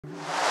All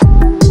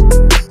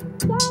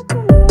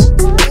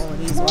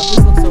these off. This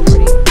looks so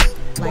pretty.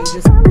 Like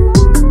just.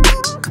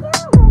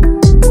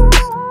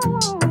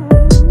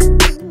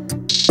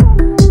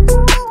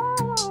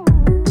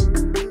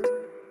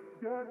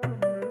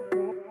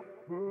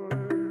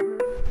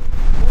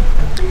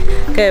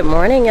 Good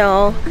morning,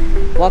 y'all.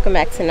 Welcome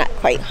back to Not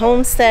Quite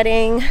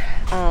Homesteading.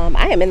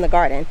 I am in the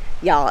garden,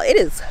 y'all. It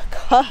is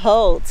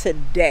cold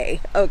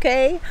today,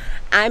 okay?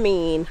 I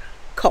mean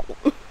cold.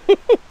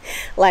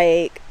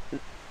 Like,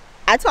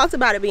 I talked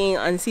about it being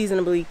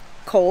unseasonably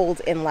cold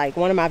in like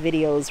one of my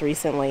videos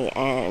recently,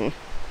 and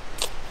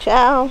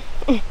child,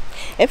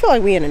 it feel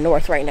like we in the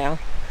north right now.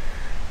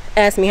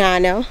 Ask me how I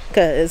know,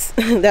 because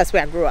that's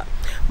where I grew up.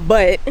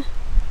 But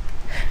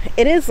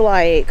it is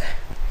like,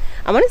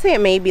 I want to say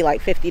it may be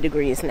like 50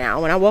 degrees now.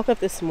 When I woke up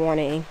this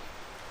morning,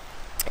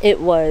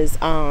 it was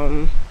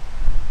 40,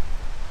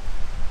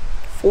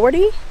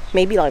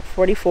 maybe like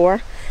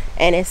 44,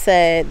 and it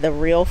said the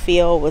real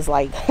feel was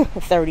like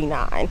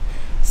 39.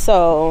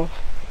 So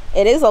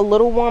it is a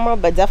little warmer,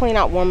 but definitely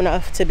not warm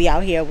enough to be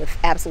out here with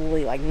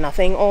absolutely like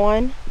nothing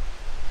on.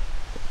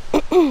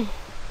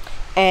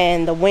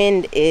 And the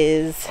wind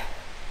is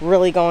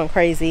really going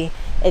crazy.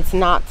 It's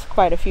knocked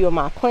quite a few of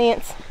my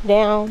plants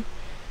down,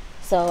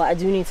 so I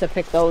do need to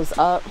pick those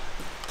up.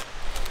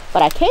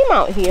 But I came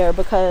out here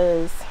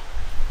because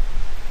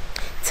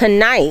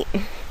tonight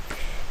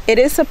it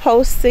is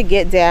supposed to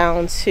get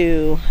down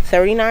to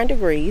 39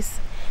 degrees,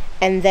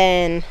 and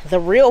then the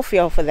real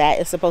feel for that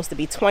is supposed to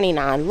be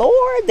 29.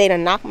 Lord, they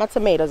done knocked my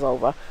tomatoes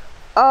over.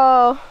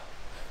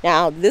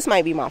 Now this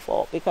might be my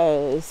fault,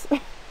 because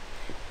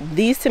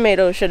these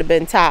tomatoes should have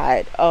been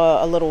tied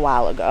a little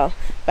while ago,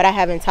 but I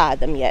haven't tied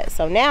them yet.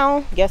 So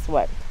now guess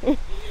what?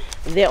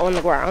 They're on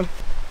the ground.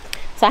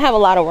 So I have a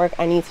lot of work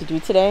I need to do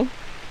today,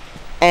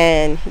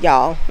 and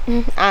y'all,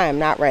 I am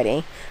not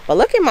ready. But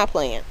look at my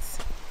plants.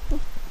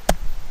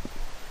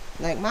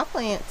 Like, my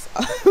plants,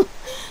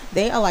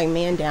 they are like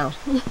man down.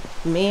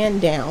 Man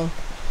down.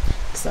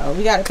 So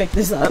we gotta pick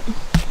this up.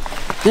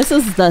 This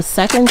is the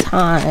second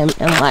time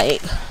in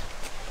like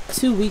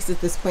 2 weeks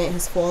that this plant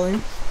has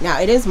fallen. Now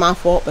it is my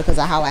fault because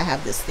of how I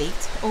have this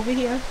staked over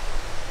here.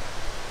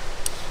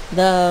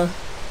 The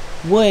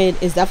wood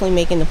is definitely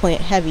making the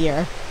plant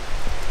heavier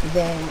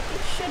than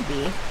it should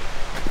be,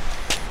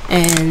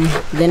 and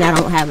then I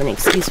don't have an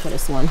excuse for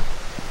this one.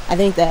 I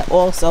think that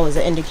also is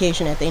an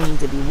indication that they need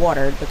to be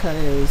watered,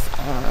 because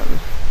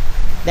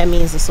that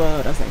means the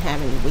soil doesn't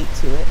have any weight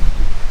to it.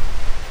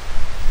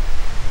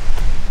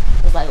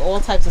 There's like all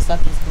types of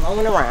stuff just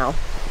blowing around.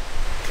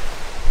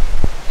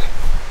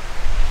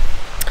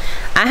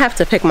 I have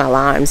to pick my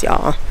limes,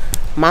 y'all.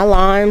 My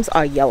limes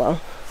are yellow.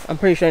 I'm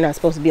pretty sure they're not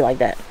supposed to be like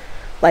that.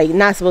 Like,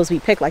 not supposed to be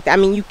picked like that. I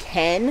mean, you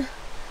can,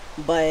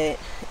 but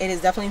it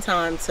is definitely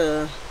time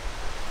to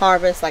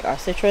harvest like our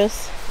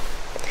citrus.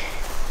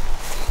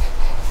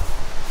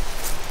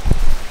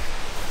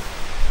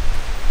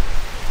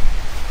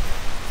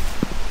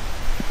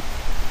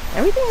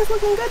 Everything is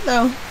looking good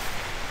though.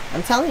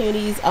 I'm telling you,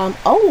 these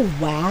oh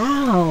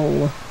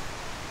wow,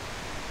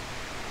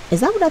 is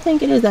that what I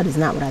think it is? That is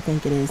not what I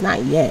think it is.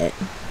 Not yet.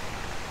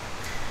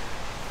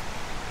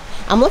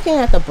 I'm looking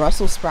at the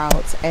Brussels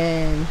sprouts,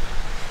 and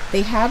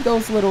they have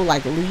those little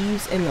like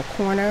leaves in the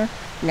corner.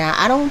 Now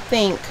I don't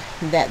think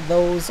that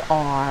those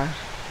are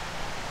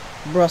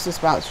Brussels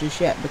sprouts just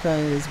yet,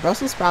 because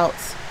Brussels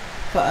sprouts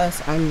for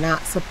us are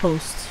not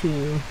supposed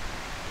to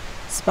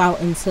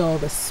sprout until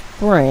the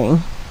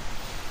spring,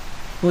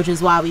 which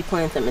is why we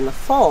plant them in the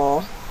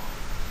fall,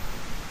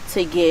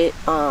 to get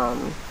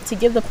to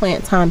give the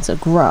plant time to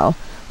grow.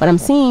 But I'm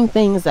seeing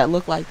things that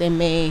look like they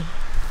may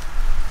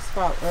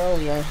sprout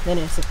earlier than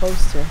it's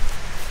supposed to,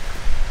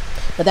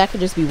 but that could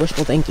just be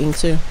wishful thinking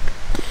too.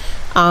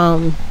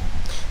 The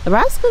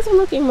brassicas are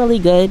looking really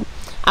good.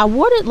 I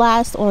watered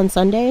last on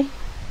Sunday.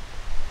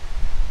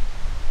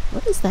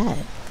 What is that?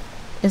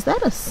 Is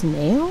that a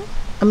snail?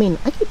 I mean,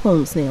 I keep calling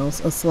them snails,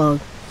 a slug.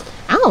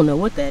 I don't know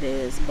what that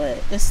is, but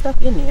it's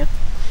stuck in there.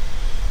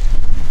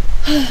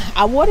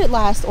 I watered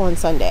last on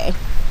Sunday.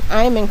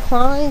 I am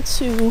inclined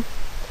to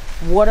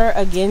water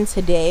again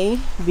today,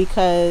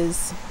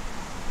 because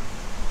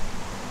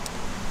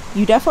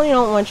you definitely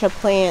don't want your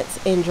plants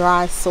in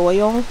dry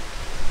soil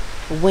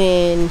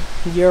when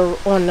you're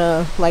on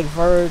the like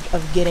verge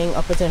of getting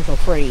a potential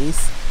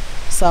freeze.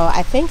 So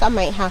I think I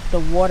might have to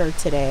water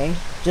today,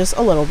 just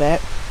a little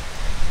bit.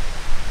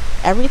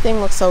 Everything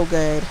looks so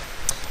good.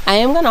 I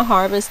am going to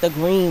harvest the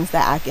greens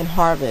that I can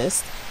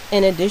harvest,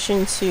 in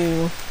addition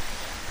to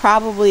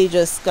probably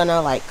just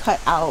gonna like cut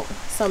out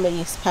some of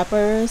these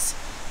peppers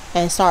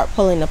and start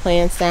pulling the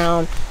plants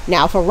down.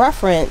 Now for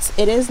reference,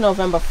 it is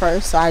November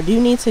 1st, so I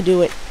do need to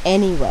do it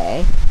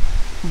anyway,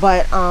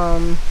 but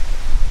y'all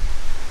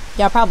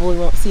probably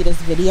won't see this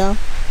video.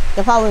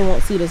 Y'all probably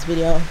won't see this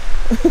video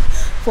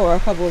for a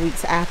couple of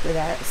weeks after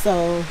that,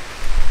 so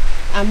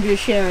I'm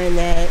just sharing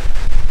that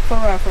for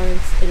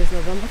reference. It is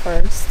November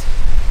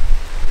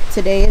 1st.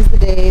 Today is the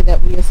day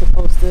that we are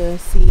supposed to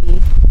see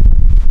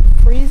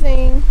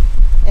freezing,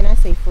 and I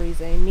say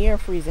freezing, near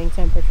freezing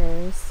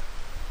temperatures.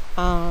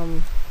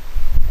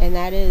 And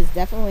that is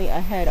definitely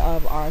ahead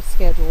of our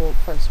scheduled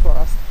first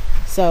frost.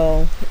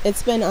 So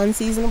it's been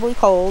unseasonably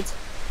cold,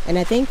 and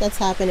I think that's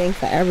happening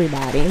for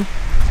everybody,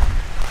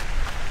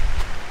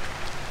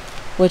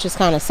 which is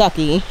kind of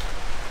sucky,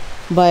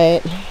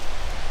 but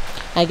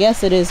I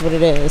guess it is what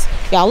it is.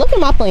 Y'all, look at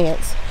my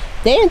plants.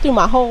 They done threw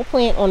my whole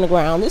plant on the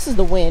ground. This is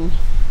the wind.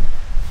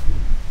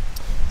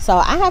 So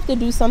I have to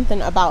do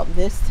something about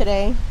this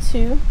today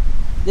too.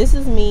 This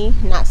is me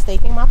not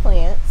staking my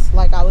plants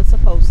like I was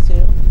supposed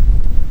to,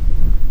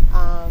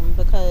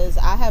 because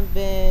I have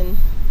been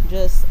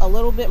just a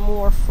little bit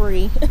more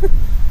free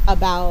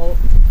about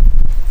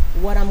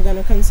what I'm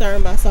gonna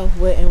concern myself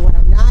with and what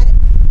I'm not.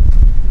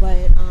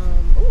 But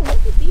ooh,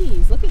 look at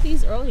these. Look at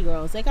these early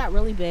girls. They got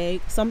really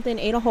big. Something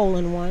ate a hole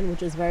in one,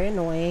 which is very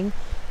annoying.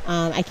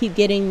 I keep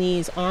getting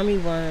these army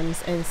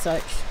worms and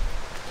such.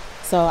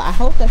 So I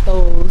hope that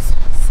those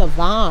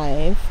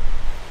survive.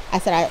 I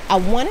said I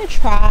want to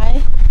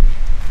try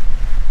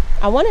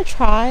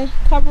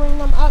covering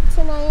them up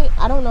tonight.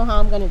 I don't know how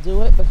I'm going to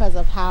do it because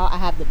of how I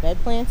have the bed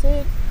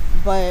planted,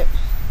 but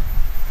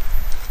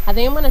I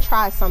think I'm going to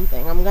try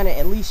something. I'm going to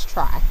at least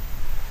try,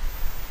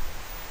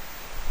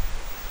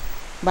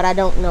 but I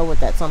don't know what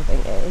that something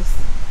is.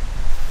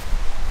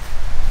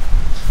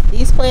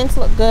 These plants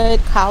look good.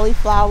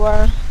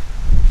 Cauliflower,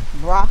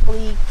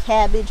 broccoli,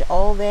 cabbage,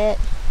 all that.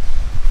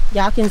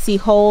 Y'all can see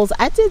holes.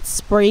 I did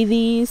spray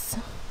these.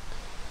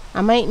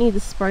 I might need to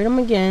spray them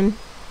again.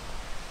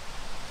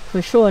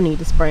 For sure need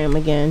to spray them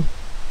again.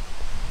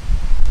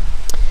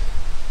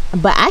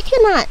 But I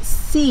cannot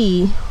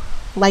see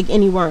like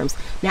any worms.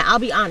 Now I'll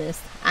be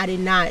honest, I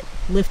did not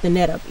lift the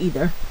net up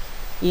either,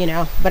 you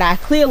know, but I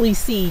clearly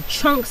see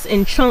chunks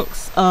and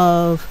chunks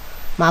of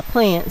my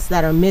plants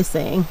that are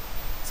missing.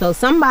 So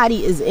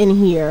somebody is in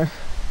here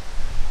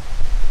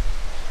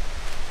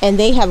and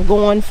they have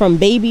gone from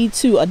baby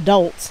to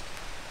adult.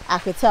 I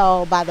could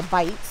tell by the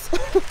bites.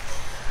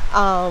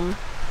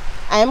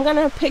 I am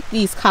gonna pick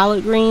these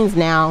collard greens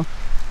now.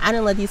 I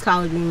didn't let these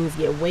collard greens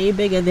get way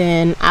bigger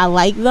than I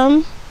like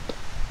them,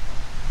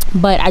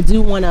 but I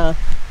do want to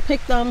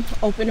pick them,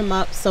 open them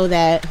up so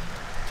that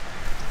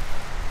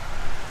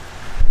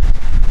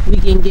we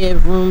can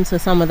give room to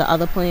some of the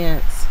other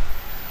plants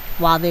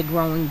while they're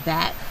growing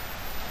back.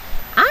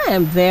 I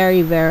am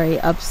very, very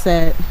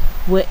upset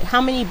with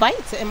how many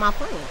bites are in my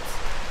plants,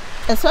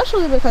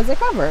 especially because they're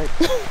covered.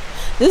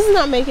 This is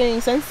not making any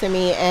sense to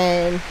me,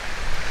 and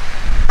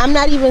I'm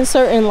not even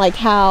certain like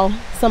how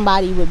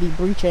somebody would be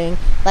breaching.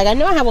 Like, I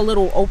know I have a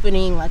little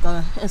opening, like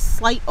a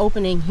slight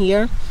opening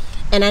here,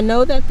 and I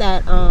know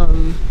that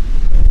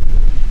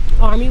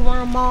army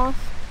worm moth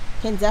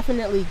can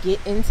definitely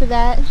get into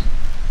that,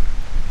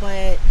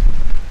 but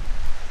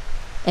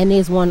and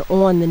there's one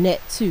on the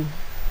net too.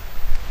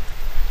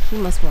 She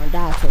must want to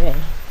die today.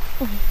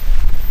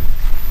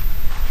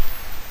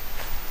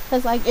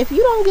 Cause like, if you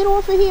don't get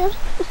off of here,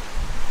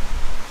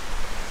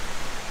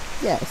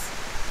 yes.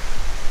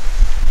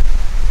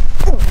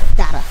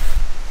 Got her.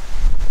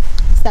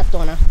 Stepped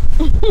on her.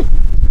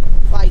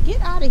 Like,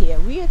 get out of here.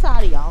 We are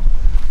tired of y'all.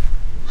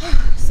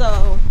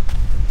 So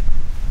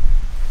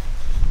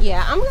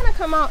yeah, I'm gonna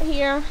come out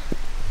here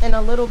in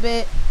a little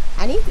bit.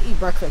 I need to eat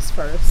breakfast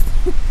first.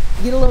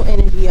 Get a little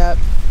energy up.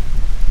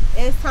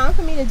 It's time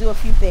for me to do a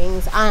few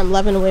things. I am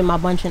loving the way my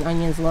bunch and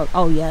onions look.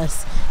 Oh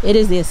yes, it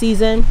is their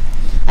season.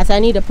 I said I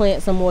need to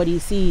plant some more of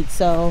these seeds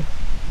so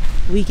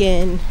we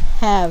can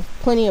have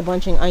plenty of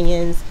bunching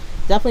onions.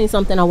 Definitely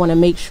something I want to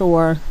make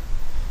sure.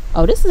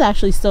 Oh, this is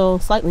actually still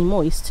slightly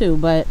moist too,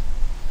 but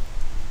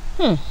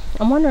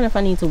I'm wondering if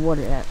I need to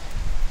water that.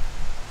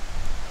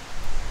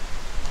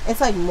 It's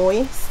like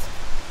moist,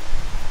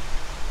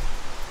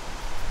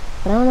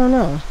 but I don't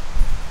know.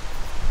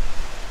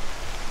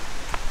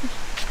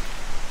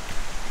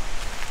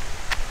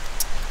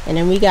 And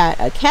then we got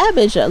a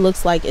cabbage that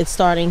looks like it's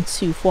starting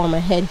to form a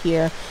head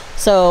here.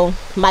 So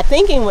my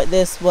thinking with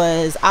this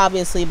was,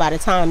 obviously by the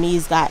time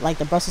these got, like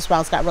the Brussels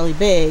sprouts got really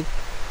big,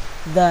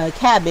 the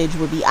cabbage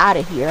would be out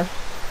of here.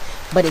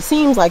 But it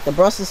seems like the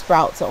Brussels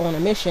sprouts are on a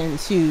mission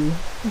to,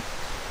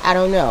 I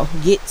don't know,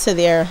 get to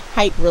their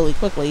height really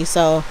quickly.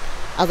 So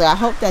I was like, I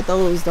hope that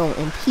those don't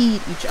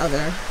impede each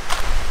other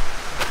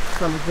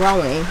from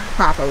growing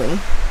properly.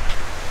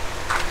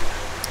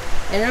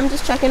 And I'm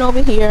just checking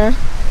over here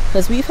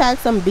because we've had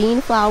some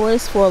bean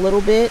flowers for a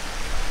little bit.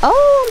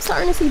 Oh, I'm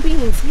starting to see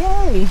beans.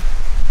 Yay.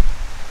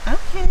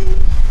 Okay.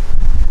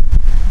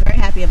 Very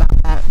happy about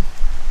that.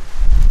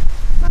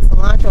 My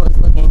cilantro is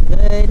looking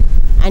good.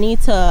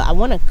 I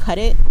want to cut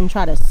it and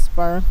try to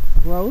spur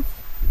growth.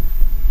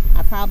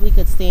 I probably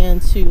could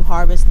stand to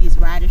harvest these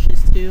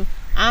radishes too.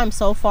 I'm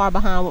so far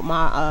behind with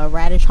my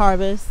radish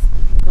harvest,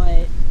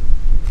 but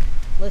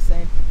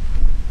listen,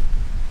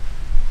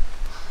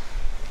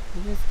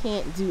 you just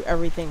can't do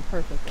everything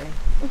perfectly.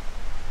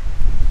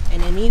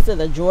 And then these are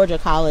the Georgia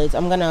collards.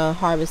 I'm gonna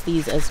harvest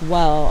these as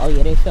well. Oh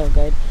yeah, they feel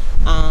good.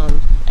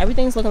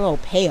 Everything's looking a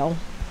little pale.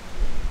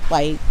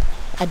 Like,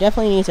 I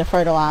definitely need to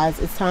fertilize.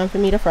 It's time for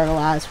me to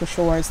fertilize for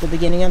sure. It's the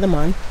beginning of the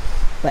month,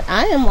 but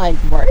I am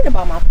like worried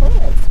about my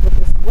plants with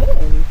this wind.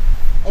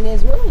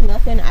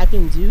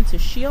 can do to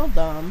shield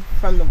them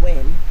from the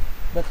wind,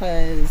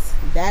 because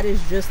that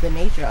is just the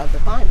nature of the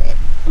climate.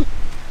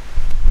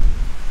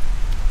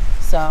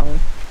 So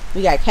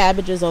we got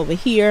cabbages over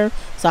here,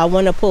 so I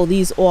want to pull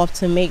these off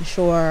to make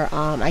sure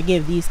I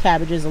give these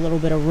cabbages a little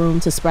bit of room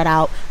to spread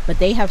out. But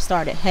they have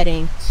started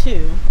heading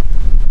too.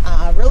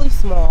 Really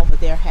small, but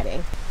they're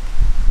heading.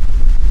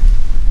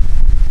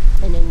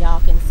 And then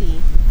y'all can see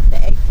the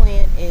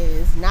eggplant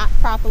is not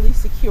properly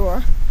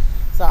secure,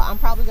 so I'm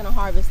probably going to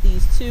harvest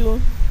these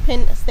two,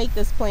 stake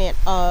this plant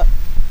up,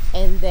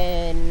 and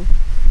then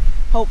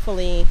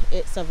hopefully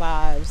it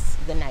survives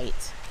the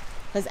night,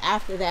 because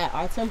after that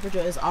our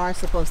temperatures are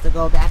supposed to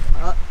go back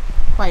up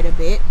quite a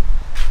bit.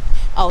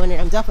 Oh, and then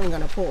I'm definitely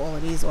going to pull all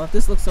of these off.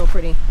 This looks so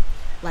pretty,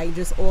 like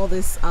just all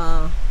this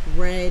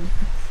red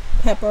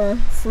pepper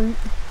fruit.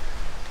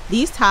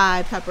 These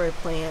Thai pepper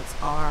plants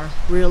are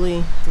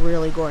really,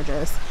 really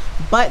gorgeous.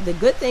 But the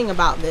good thing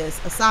about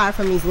this, aside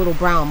from these little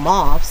brown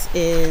moths,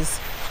 is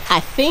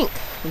I think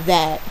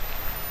that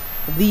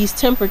these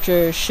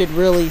temperatures should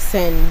really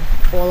send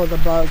all of the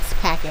bugs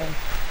packing.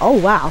 Oh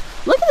wow,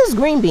 look at this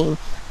green bean.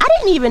 I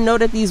didn't even know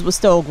that these were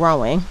still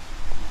growing.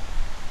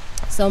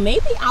 So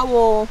maybe I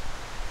will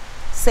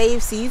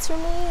save seeds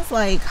from these.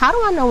 Like, how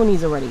do I know when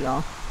these are ready,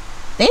 y'all?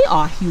 They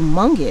are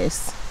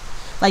humongous.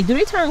 Like, do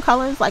they turn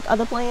colors like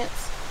other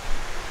plants?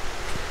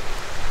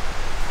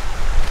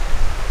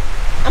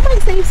 I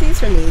might save seeds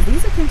from these.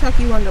 These are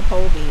Kentucky Wonder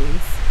pole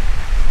beans.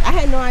 I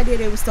had no idea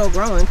they were still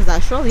growing, because I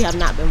surely have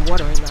not been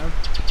watering them.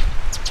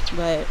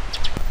 But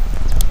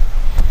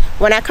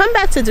when I come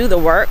back to do the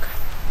work,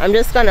 I'm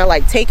just gonna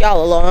like take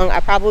y'all along. I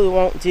probably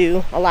won't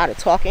do a lot of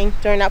talking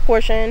during that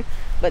portion,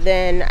 but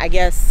then I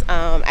guess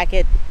I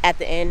could at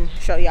the end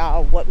show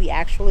y'all what we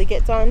actually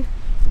get done,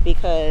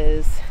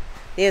 because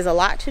there's a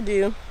lot to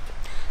do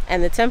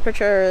and the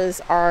temperatures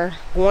are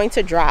going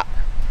to drop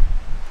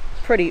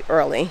pretty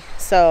early.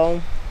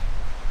 So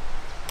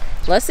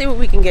let's see what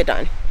we can get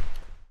done.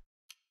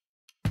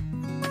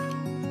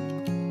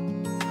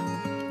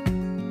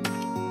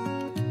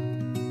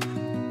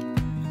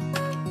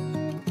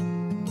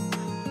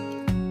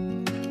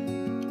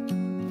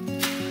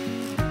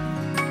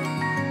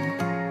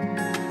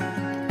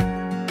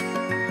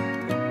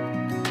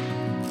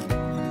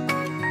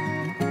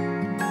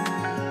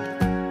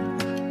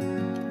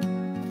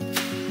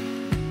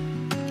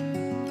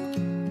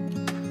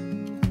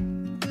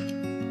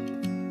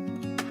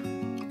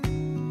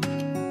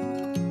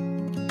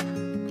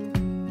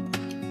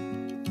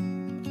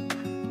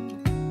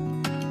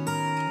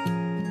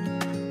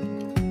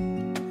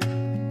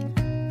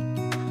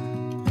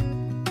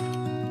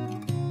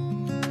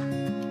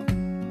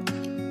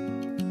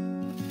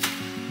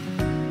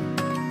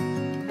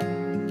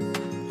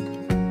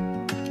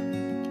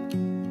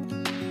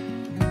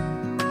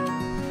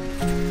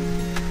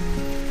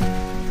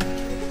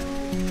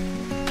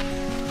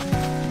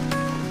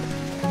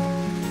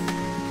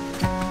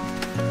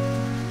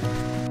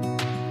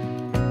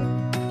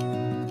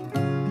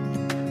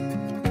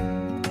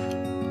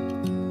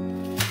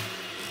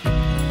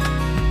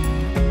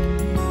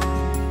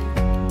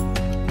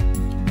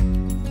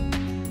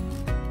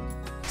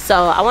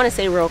 So I want to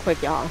say real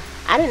quick, y'all,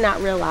 I did not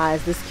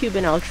realize this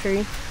Cuban elm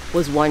tree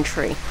was one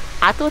tree.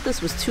 I thought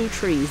this was two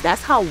trees.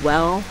 That's how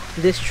well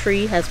this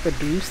tree has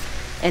produced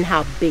and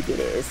how big it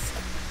is.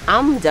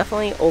 I'm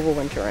definitely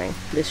overwintering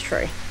this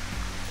tree.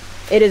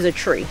 It is a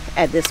tree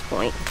at this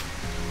point.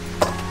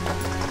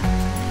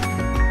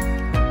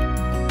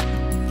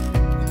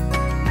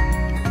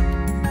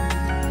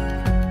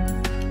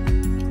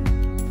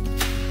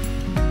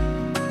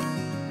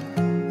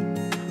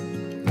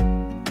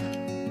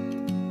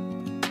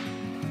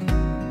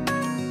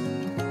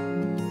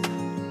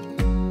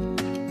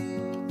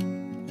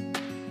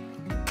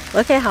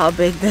 Look at how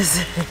big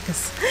this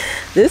is.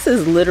 This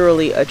is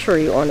literally a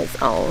tree on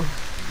its own.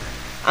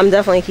 I'm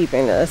definitely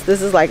keeping this.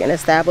 This is like an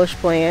established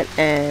plant,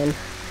 and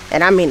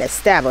I mean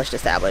established.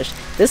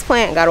 This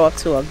plant got off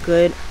to a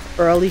good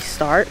early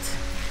start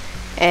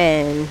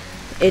and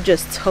it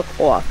just took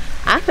off.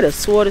 I could have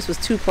swore this was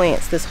two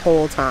plants this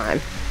whole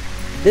time.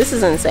 This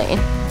is insane.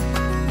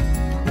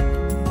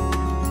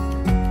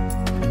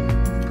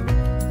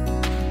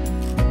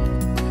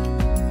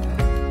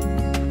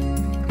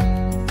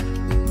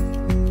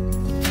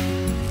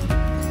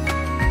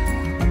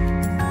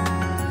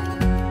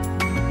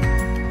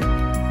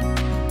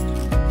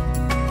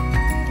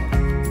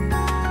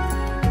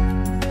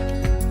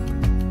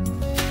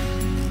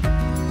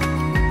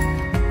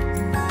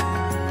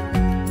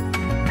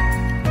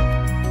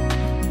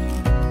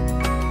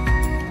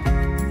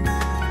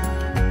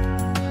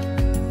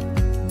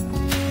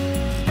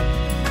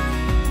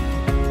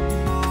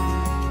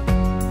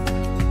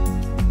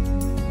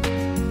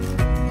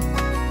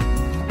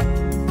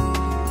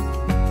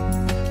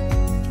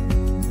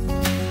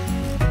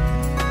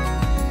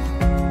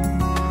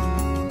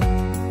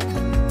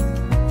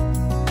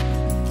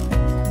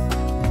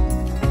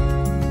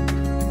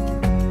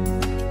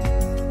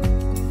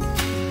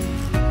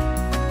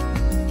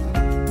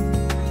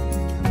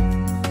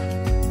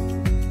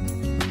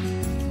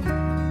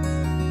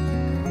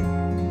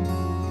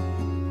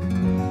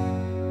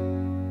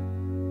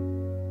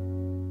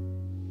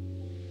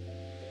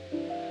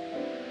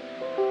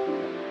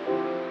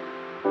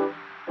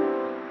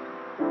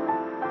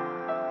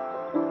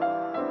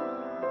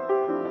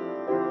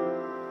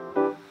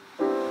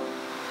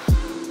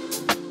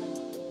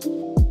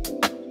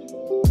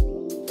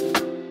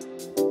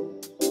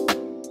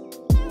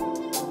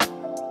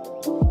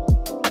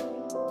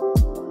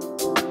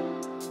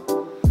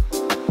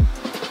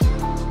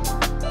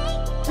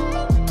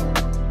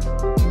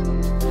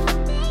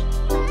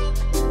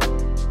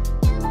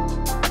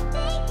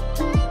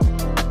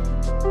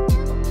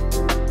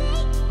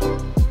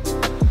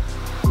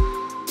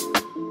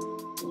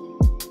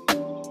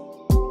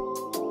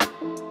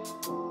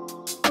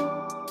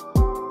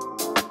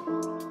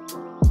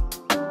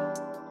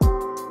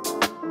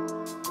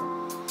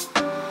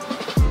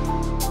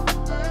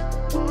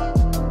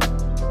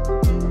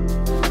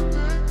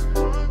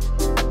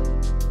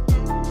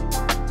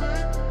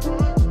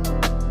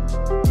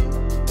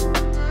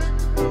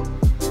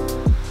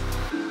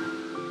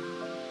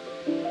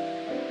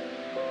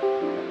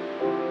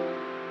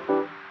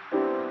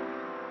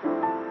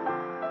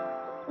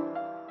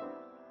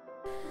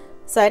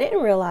 So I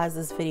didn't realize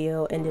this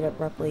video ended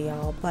abruptly,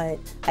 y'all, but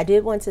I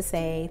did want to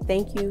say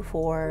thank you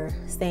for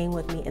staying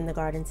with me in the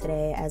garden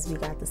today as we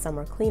got the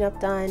summer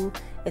cleanup done.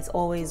 It's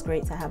always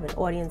great to have an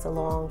audience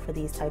along for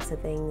these types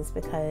of things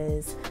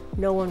because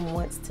no one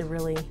wants to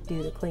really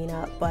do the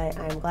cleanup, but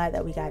I'm glad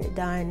that we got it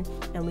done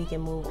and we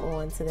can move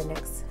on to the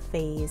next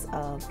phase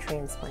of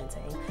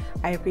transplanting.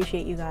 I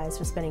appreciate you guys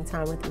for spending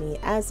time with me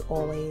as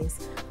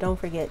always. Don't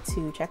forget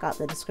to check out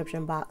the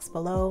description box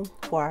below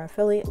for our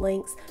affiliate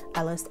links.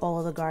 I list all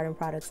of the garden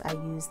products I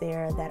use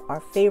there that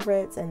are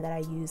favorites and that I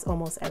use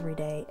almost every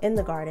day in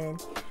the garden.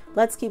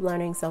 Let's keep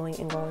learning, sewing,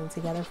 and growing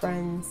together,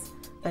 friends.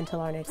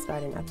 Until our next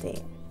garden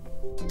update.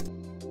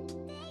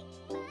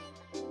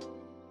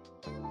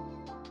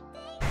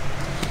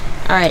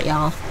 All right,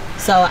 y'all.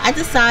 So I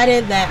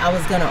decided that I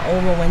was gonna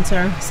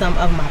overwinter some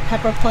of my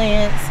pepper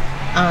plants.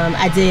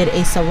 I did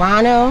a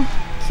Serrano,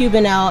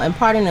 Cubanelle, and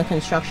pardon the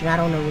construction, I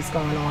don't know what's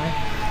going on.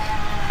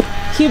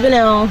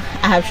 Cubanelle,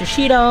 I have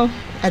Shishito.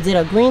 I did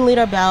a green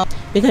leader bell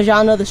because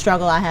y'all know the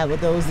struggle I had with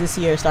those this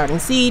year starting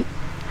seed.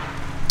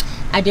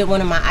 I did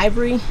one of my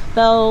ivory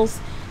bells,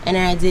 and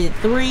then I did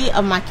 3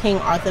 of my King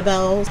Arthur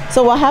bells.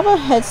 So we'll have a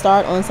head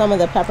start on some of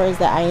the peppers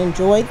that I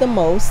enjoyed the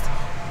most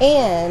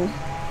and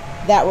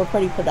that were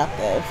pretty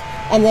productive.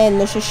 And then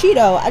the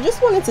Shishito, I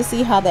just wanted to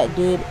see how that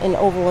did in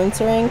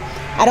overwintering.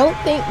 I don't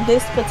think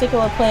this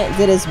particular plant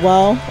did as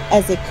well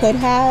as it could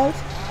have,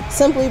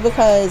 simply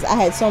because I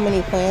had so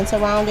many plants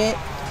around it.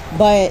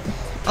 But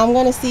I'm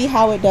gonna see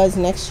how it does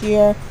next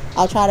year.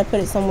 I'll try to put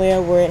it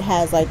somewhere where it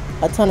has like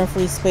a ton of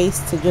free space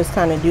to just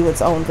kind of do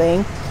its own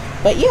thing.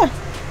 But yeah,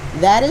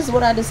 that is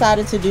what I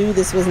decided to do.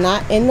 This was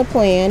not in the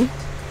plan.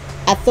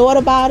 I thought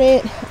about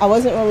it. I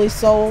wasn't really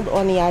sold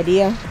on the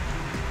idea.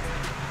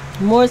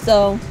 More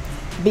so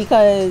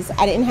because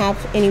I didn't have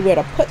anywhere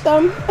to put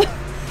them.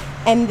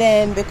 And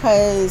then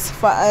because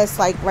for us,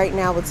 like right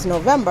now it's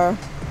November,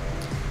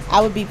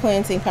 I would be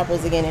planting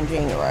peppers again in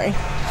January.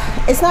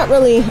 It's not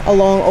really a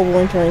long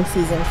overwintering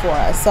season for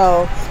us.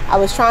 So I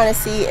was trying to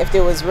see if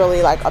there was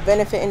really like a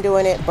benefit in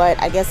doing it,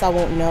 but I guess I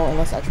won't know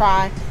unless I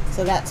try.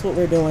 So that's what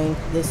we're doing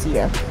this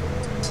year.